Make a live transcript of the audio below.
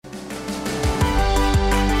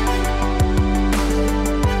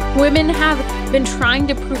Women have been trying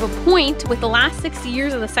to prove a point with the last 60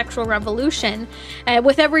 years of the sexual revolution,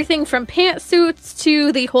 with everything from pantsuits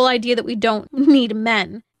to the whole idea that we don't need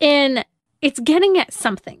men. And it's getting at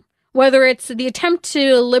something, whether it's the attempt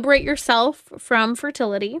to liberate yourself from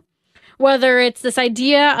fertility, whether it's this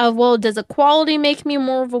idea of, well, does equality make me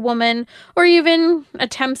more of a woman, or even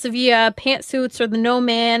attempts via pantsuits or the no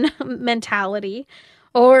man mentality,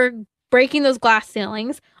 or breaking those glass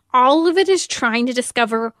ceilings. All of it is trying to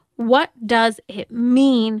discover, what does it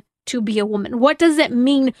mean to be a woman? What does it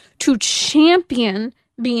mean to champion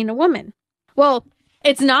being a woman? Well,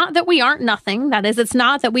 it's not that we aren't nothing. That is, it's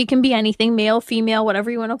not that we can be anything, male, female,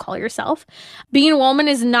 whatever you want to call yourself. Being a woman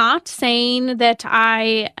is not saying that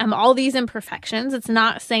I am all these imperfections. It's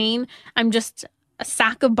not saying I'm just a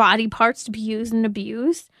sack of body parts to be used and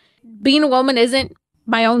abused. Being a woman isn't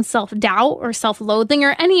my own self-doubt or self-loathing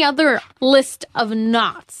or any other list of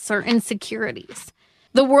knots or insecurities.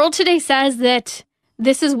 The world today says that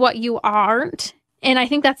this is what you aren't, and I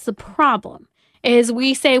think that's the problem. Is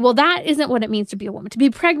we say, well, that isn't what it means to be a woman. To be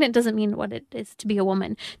pregnant doesn't mean what it is to be a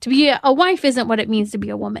woman. To be a wife isn't what it means to be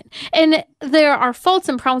a woman. And there are faults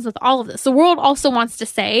and problems with all of this. The world also wants to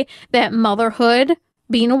say that motherhood,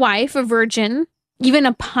 being a wife, a virgin, even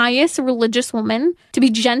a pious religious woman, to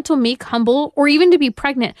be gentle, meek, humble, or even to be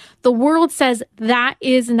pregnant, the world says that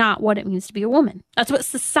is not what it means to be a woman. That's what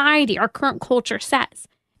society, our current culture says.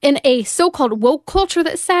 In a so-called woke culture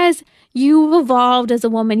that says you've evolved as a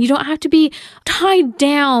woman. You don't have to be tied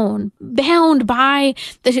down, bound by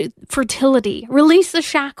the fertility. Release the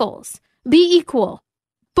shackles. Be equal.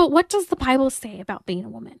 But what does the Bible say about being a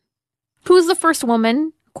woman? Who's the first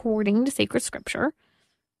woman, according to sacred scripture?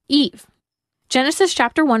 Eve. Genesis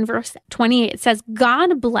chapter 1, verse 28 says,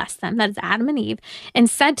 God blessed them, that is Adam and Eve, and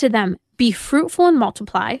said to them, be fruitful and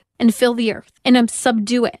multiply and fill the earth and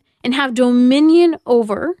subdue it and have dominion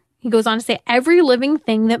over, he goes on to say, every living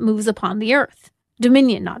thing that moves upon the earth.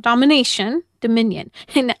 Dominion, not domination, dominion.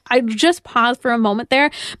 And I just pause for a moment there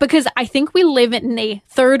because I think we live in a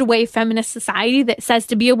third wave feminist society that says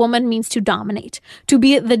to be a woman means to dominate, to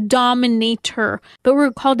be the dominator. But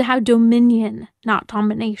we're called to have dominion, not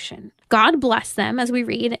domination. God blessed them, as we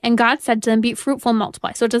read, and God said to them, be fruitful and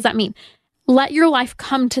multiply. So what does that mean? Let your life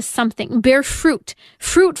come to something. Bear fruit.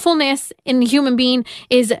 Fruitfulness in the human being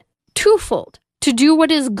is twofold. To do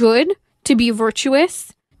what is good, to be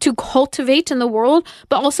virtuous, to cultivate in the world,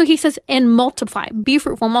 but also he says, and multiply, be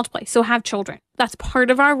fruitful, multiply, so have children. That's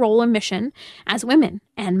part of our role and mission as women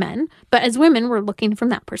and men, but as women, we're looking from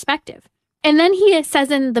that perspective. And then he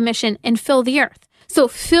says in the mission, and fill the earth. So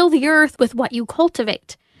fill the earth with what you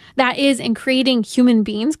cultivate. That is in creating human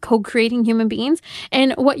beings, co-creating human beings,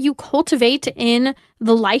 and what you cultivate in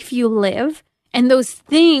the life you live, and those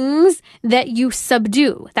things that you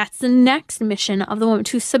subdue. That's the next mission of the woman,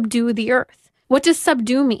 to subdue the earth. What does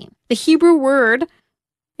subdue mean? The Hebrew word,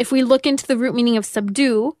 if we look into the root meaning of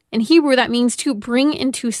subdue, in Hebrew, that means to bring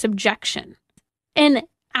into subjection. And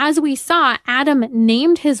as we saw, Adam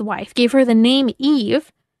named his wife, gave her the name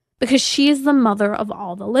Eve, because she is the mother of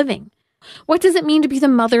all the living. What does it mean to be the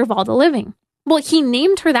mother of all the living? Well, he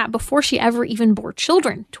named her that before she ever even bore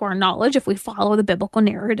children, to our knowledge, if we follow the biblical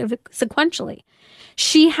narrative sequentially.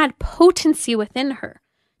 She had potency within her.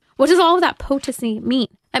 What does all of that potency mean?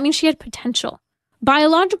 That means she had potential,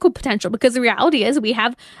 biological potential, because the reality is we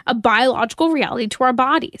have a biological reality to our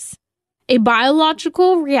bodies. A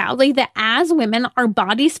biological reality that as women, our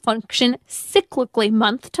bodies function cyclically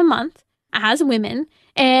month to month as women.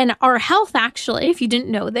 And our health, actually, if you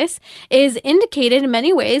didn't know this, is indicated in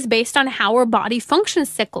many ways based on how our body functions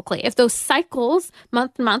cyclically, if those cycles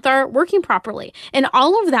month to month are working properly. And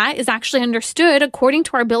all of that is actually understood according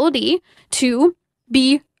to our ability to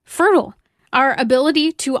be fertile, our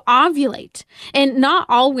ability to ovulate. And not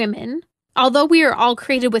all women, although we are all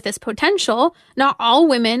created with this potential, not all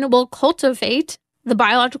women will cultivate the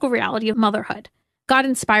biological reality of motherhood. God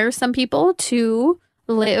inspires some people to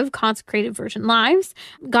live consecrated virgin lives.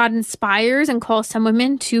 God inspires and calls some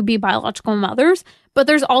women to be biological mothers, but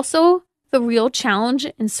there's also the real challenge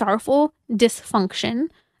and sorrowful dysfunction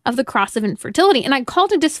of the cross of infertility. And I call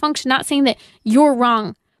it a dysfunction, not saying that you're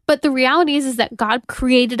wrong, but the reality is that God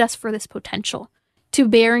created us for this potential to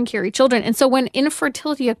bear and carry children. And so when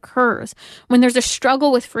infertility occurs, when there's a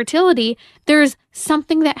struggle with fertility, there's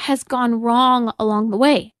something that has gone wrong along the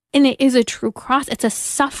way. And it is a true cross. It's a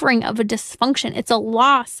suffering of a dysfunction. It's a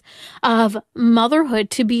loss of motherhood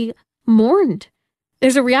to be mourned.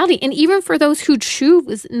 There's a reality. And even for those who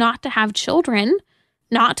choose not to have children,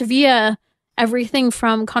 not via everything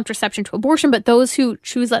from contraception to abortion, but those who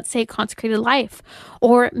choose, let's say, consecrated life,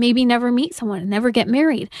 or maybe never meet someone and never get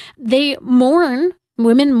married, they mourn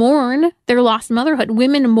Women mourn their lost motherhood.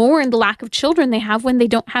 Women mourn the lack of children they have when they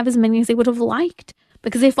don't have as many as they would have liked,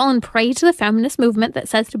 because they've fallen prey to the feminist movement that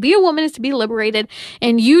says to be a woman is to be liberated,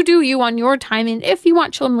 and you do you on your time, and if you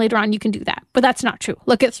want children later on, you can do that. But that's not true.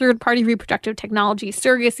 Look at third-party reproductive technology,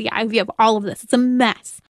 surrogacy, IVF, all of this. It's a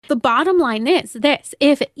mess. The bottom line is this: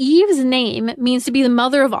 if Eve's name means to be the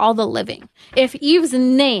mother of all the living, if Eve's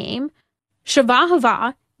name,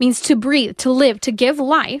 Shavahava, means to breathe, to live, to give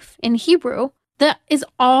life in Hebrew, that is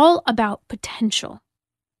all about potential.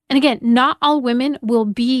 And again, not all women will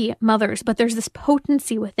be mothers, but there's this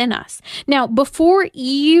potency within us. Now, before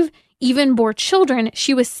Eve even bore children,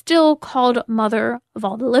 she was still called mother of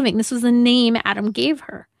all the living. This was the name Adam gave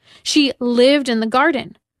her. She lived in the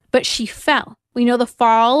garden, but she fell. We know the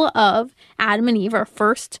fall of Adam and Eve, our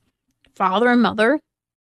first father and mother,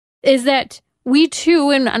 is that we too,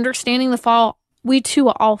 in understanding the fall, we too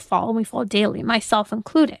all fall, and we fall daily, myself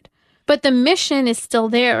included. But the mission is still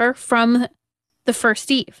there from the first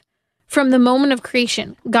Eve. From the moment of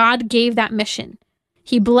creation, God gave that mission.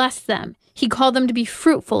 He blessed them. He called them to be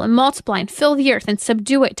fruitful and multiply and fill the earth and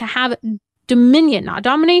subdue it, to have dominion, not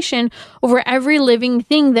domination, over every living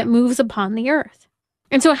thing that moves upon the earth.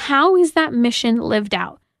 And so how is that mission lived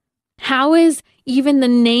out? How is even the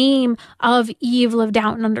name of Eve lived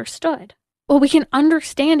out and understood? Well, we can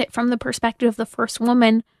understand it from the perspective of the first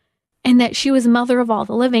woman, and that she was mother of all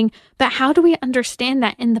the living. But how do we understand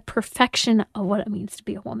that in the perfection of what it means to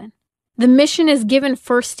be a woman? The mission is given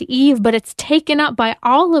first to Eve, but it's taken up by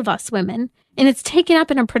all of us women, and it's taken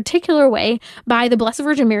up in a particular way by the Blessed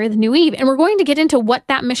Virgin Mary, the new Eve. And we're going to get into what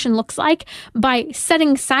that mission looks like by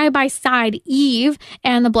setting side by side Eve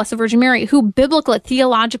and the Blessed Virgin Mary, who biblically,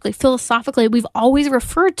 theologically, philosophically, we've always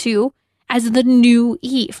referred to as the new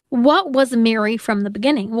Eve. What was Mary from the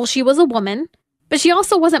beginning? Well, she was a woman, but she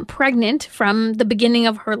also wasn't pregnant from the beginning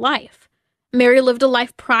of her life. Mary lived a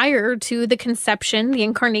life prior to the conception, the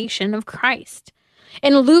incarnation of Christ.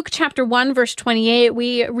 In Luke chapter 1, verse 28,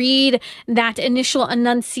 we read that initial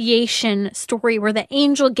annunciation story where the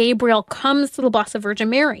angel Gabriel comes to the Blessed Virgin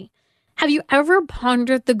Mary. Have you ever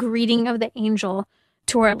pondered the greeting of the angel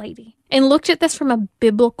to Our Lady and looked at this from a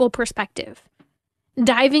biblical perspective?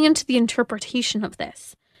 Diving into the interpretation of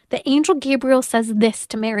this, the angel Gabriel says this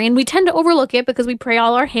to Mary, and we tend to overlook it because we pray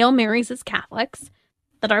all our Hail Marys as Catholics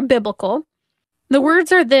that are biblical. The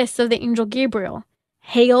words are this of the angel Gabriel: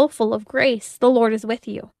 "Hail, full of grace, the Lord is with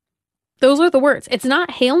you." Those are the words. It's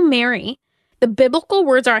not Hail Mary. The biblical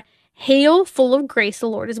words are "Hail, full of grace, the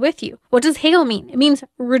Lord is with you." What does hail mean? It means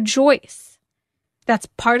rejoice. That's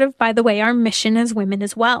part of, by the way, our mission as women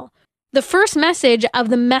as well. The first message of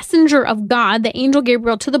the messenger of God, the angel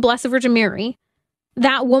Gabriel, to the Blessed Virgin Mary,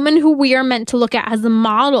 that woman who we are meant to look at as the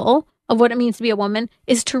model of what it means to be a woman,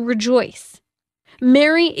 is to rejoice.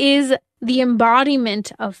 Mary is the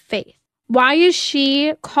embodiment of faith. Why is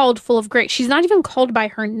she called full of grace? She's not even called by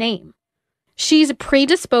her name. She's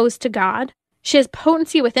predisposed to God. She has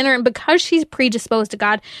potency within her, and because she's predisposed to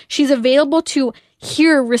God, she's available to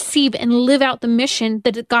hear, receive, and live out the mission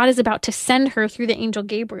that God is about to send her through the angel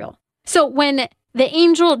Gabriel. So when the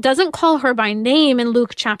angel doesn't call her by name in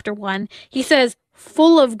Luke chapter 1, he says,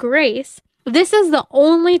 full of grace. This is the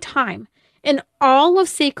only time in all of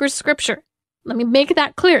sacred scripture. Let me make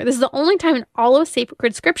that clear. This is the only time in all of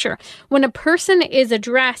sacred scripture when a person is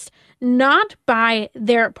addressed not by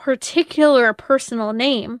their particular personal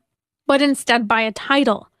name, but instead by a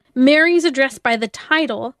title. Mary is addressed by the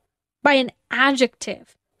title, by an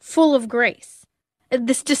adjective, full of grace.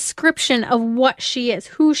 This description of what she is,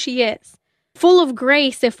 who she is. Full of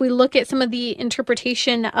grace, if we look at some of the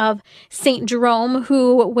interpretation of Saint Jerome,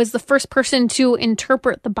 who was the first person to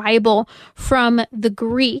interpret the Bible from the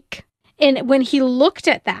Greek. And when he looked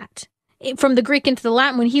at that, from the Greek into the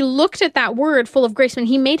Latin, when he looked at that word, full of grace, when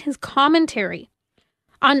he made his commentary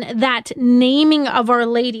on that naming of Our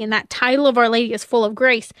Lady and that title of Our Lady is full of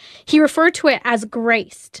grace, he referred to it as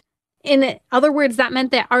graced. In other words, that meant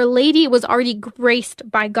that Our Lady was already graced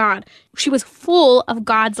by God. She was full of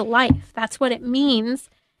God's life. That's what it means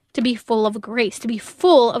to be full of grace, to be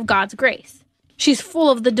full of God's grace. She's full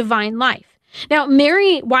of the divine life. Now,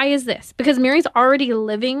 Mary, why is this? Because Mary's already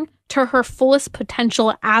living to her fullest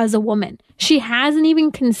potential as a woman. She hasn't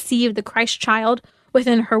even conceived the Christ child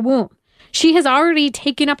within her womb. She has already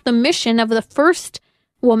taken up the mission of the first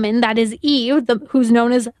woman, that is Eve, who's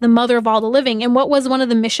known as the mother of all the living. And what was one of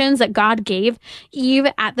the missions that God gave Eve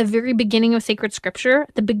at the very beginning of sacred scripture,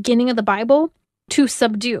 at the beginning of the Bible? To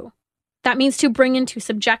subdue. That means to bring into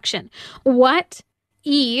subjection. What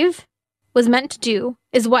Eve was meant to do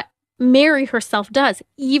is what Mary herself does,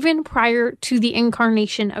 even prior to the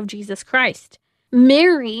incarnation of Jesus Christ.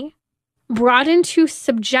 Mary brought into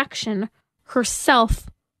subjection herself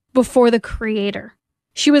before the Creator.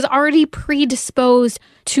 She was already predisposed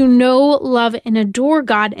to know, love, and adore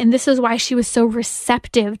God, and this is why she was so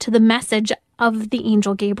receptive to the message of the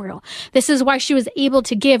angel Gabriel. This is why she was able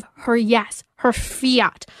to give her yes, her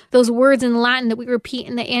fiat, those words in Latin that we repeat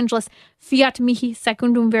in the Angelus, fiat mihi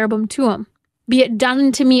secundum verbum tuum. Be it done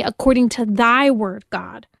unto me according to thy word,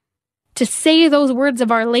 God. To say those words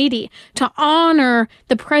of Our Lady, to honor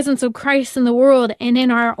the presence of Christ in the world and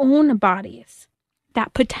in our own bodies,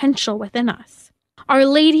 that potential within us. Our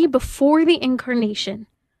Lady, before the incarnation,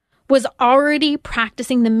 was already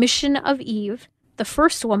practicing the mission of Eve, the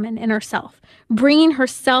first woman, in herself, bringing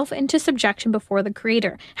herself into subjection before the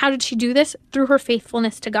Creator. How did she do this? Through her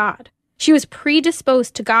faithfulness to God. She was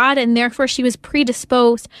predisposed to God, and therefore she was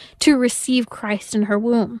predisposed to receive Christ in her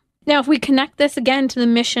womb. Now, if we connect this again to the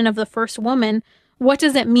mission of the first woman, what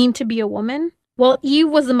does it mean to be a woman? Well, Eve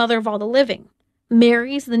was the mother of all the living.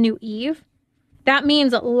 Mary's the new Eve. That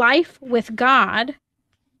means that life with God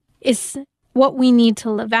is what we need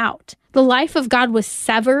to live out. The life of God was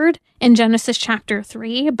severed in Genesis chapter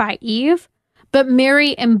 3 by Eve, but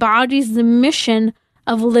Mary embodies the mission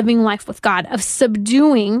of living life with God, of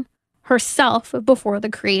subduing herself before the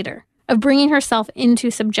Creator, of bringing herself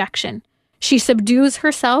into subjection. She subdues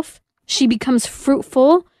herself. She becomes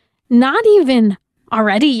fruitful, not even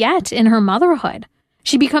already yet in her motherhood.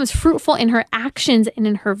 She becomes fruitful in her actions and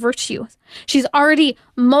in her virtues. She's already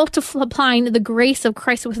multiplying the grace of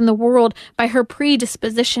Christ within the world by her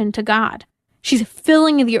predisposition to God. She's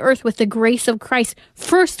filling the earth with the grace of Christ,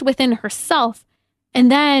 first within herself,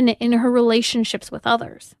 and then in her relationships with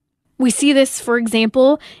others. We see this, for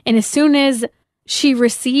example, and as soon as she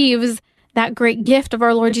receives that great gift of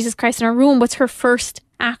our Lord Jesus Christ in her womb, what's her first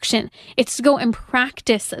action? It's to go and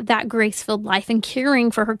practice that grace-filled life in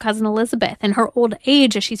caring for her cousin Elizabeth in her old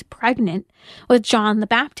age as she's pregnant with John the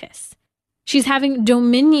Baptist. She's having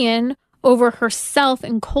dominion over herself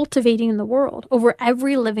and cultivating the world, over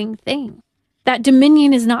every living thing. That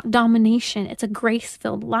dominion is not domination, it's a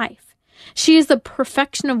grace-filled life. She is the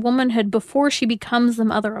perfection of womanhood before she becomes the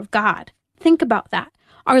mother of God. Think about that.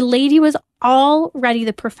 Our Lady was already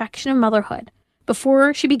the perfection of motherhood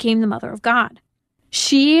before she became the mother of God.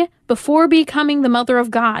 She, before becoming the mother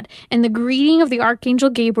of God, in the greeting of the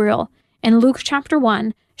Archangel Gabriel in Luke chapter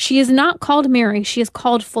 1, she is not called Mary, she is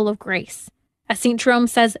called full of grace. As St. Jerome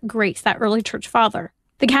says, grace, that early church father.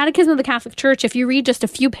 The Catechism of the Catholic Church, if you read just a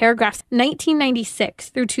few paragraphs, 1996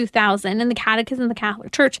 through 2000, in the Catechism of the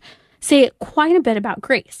Catholic Church, say quite a bit about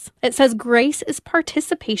grace. It says grace is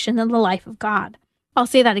participation in the life of God. I'll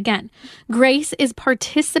say that again. Grace is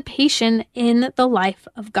participation in the life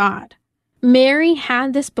of God. Mary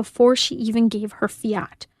had this before she even gave her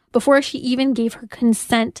fiat, before she even gave her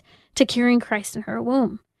consent to carrying Christ in her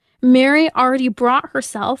womb. Mary already brought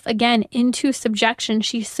herself, again, into subjection.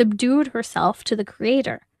 She subdued herself to the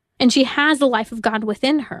Creator, and she has the life of God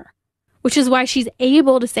within her, which is why she's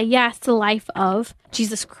able to say yes to the life of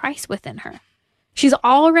Jesus Christ within her. She's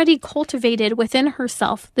already cultivated within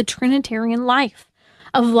herself the Trinitarian life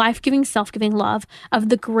of life-giving, self-giving love, of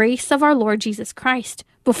the grace of our Lord Jesus Christ,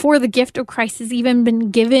 before the gift of Christ has even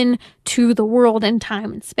been given to the world in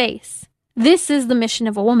time and space. This is the mission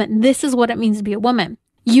of a woman. This is what it means to be a woman.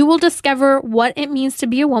 You will discover what it means to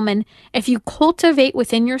be a woman if you cultivate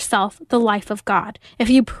within yourself the life of God,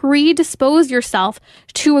 if you predispose yourself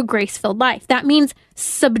to a grace-filled life. That means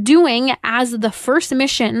subduing, as the first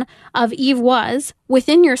mission of Eve was,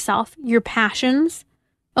 within yourself, your passions,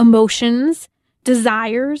 emotions,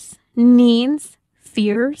 desires, needs,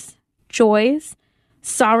 fears, joys,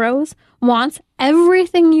 sorrows, wants,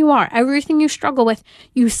 everything you are, everything you struggle with,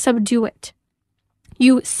 you subdue it.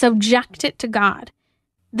 You subject it to God.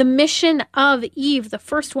 The mission of Eve, the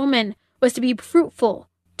first woman, was to be fruitful,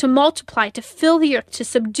 to multiply, to fill the earth, to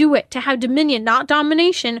subdue it, to have dominion, not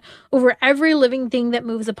domination, over every living thing that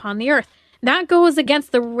moves upon the earth. That goes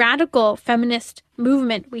against the radical feminist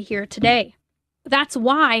movement we hear today. That's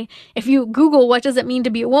why if you Google what does it mean to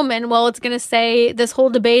be a woman, well, it's going to say this whole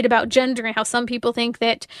debate about gender and how some people think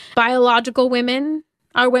that biological women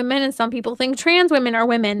are women and some people think trans women are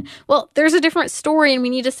women. Well, there's a different story and we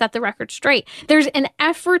need to set the record straight. There's an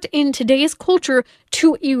effort in today's culture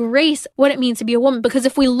to erase what it means to be a woman, because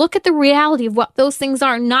if we look at the reality of what those things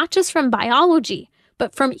are, not just from biology,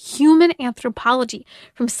 but from human anthropology,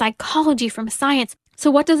 from psychology, from science. So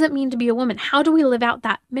what does it mean to be a woman? How do we live out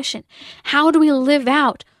that mission? How do we live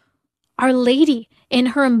out Our Lady in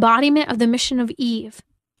her embodiment of the mission of Eve?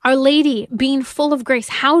 Our Lady being full of grace.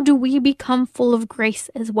 How do we become full of grace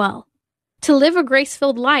as well? To live a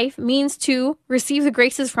grace-filled life means to receive the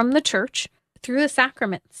graces from the church through the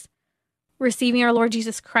sacraments. receiving our Lord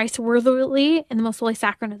Jesus Christ worthily in the most holy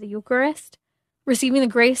sacrament of the Eucharist, receiving the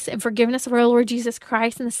grace and forgiveness of our Lord Jesus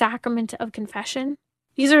Christ in the sacrament of confession.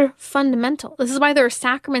 These are fundamental. This is why there are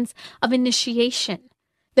sacraments of initiation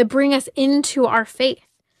that bring us into our faith.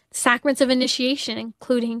 Sacraments of initiation,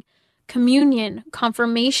 including communion,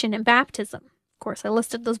 confirmation, and baptism. Of course, I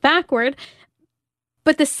listed those backward,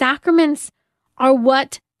 but the sacraments are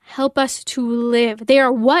what help us to live. They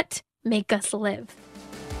are what make us live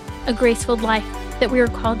a grace-filled life that we are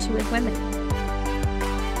called to as women.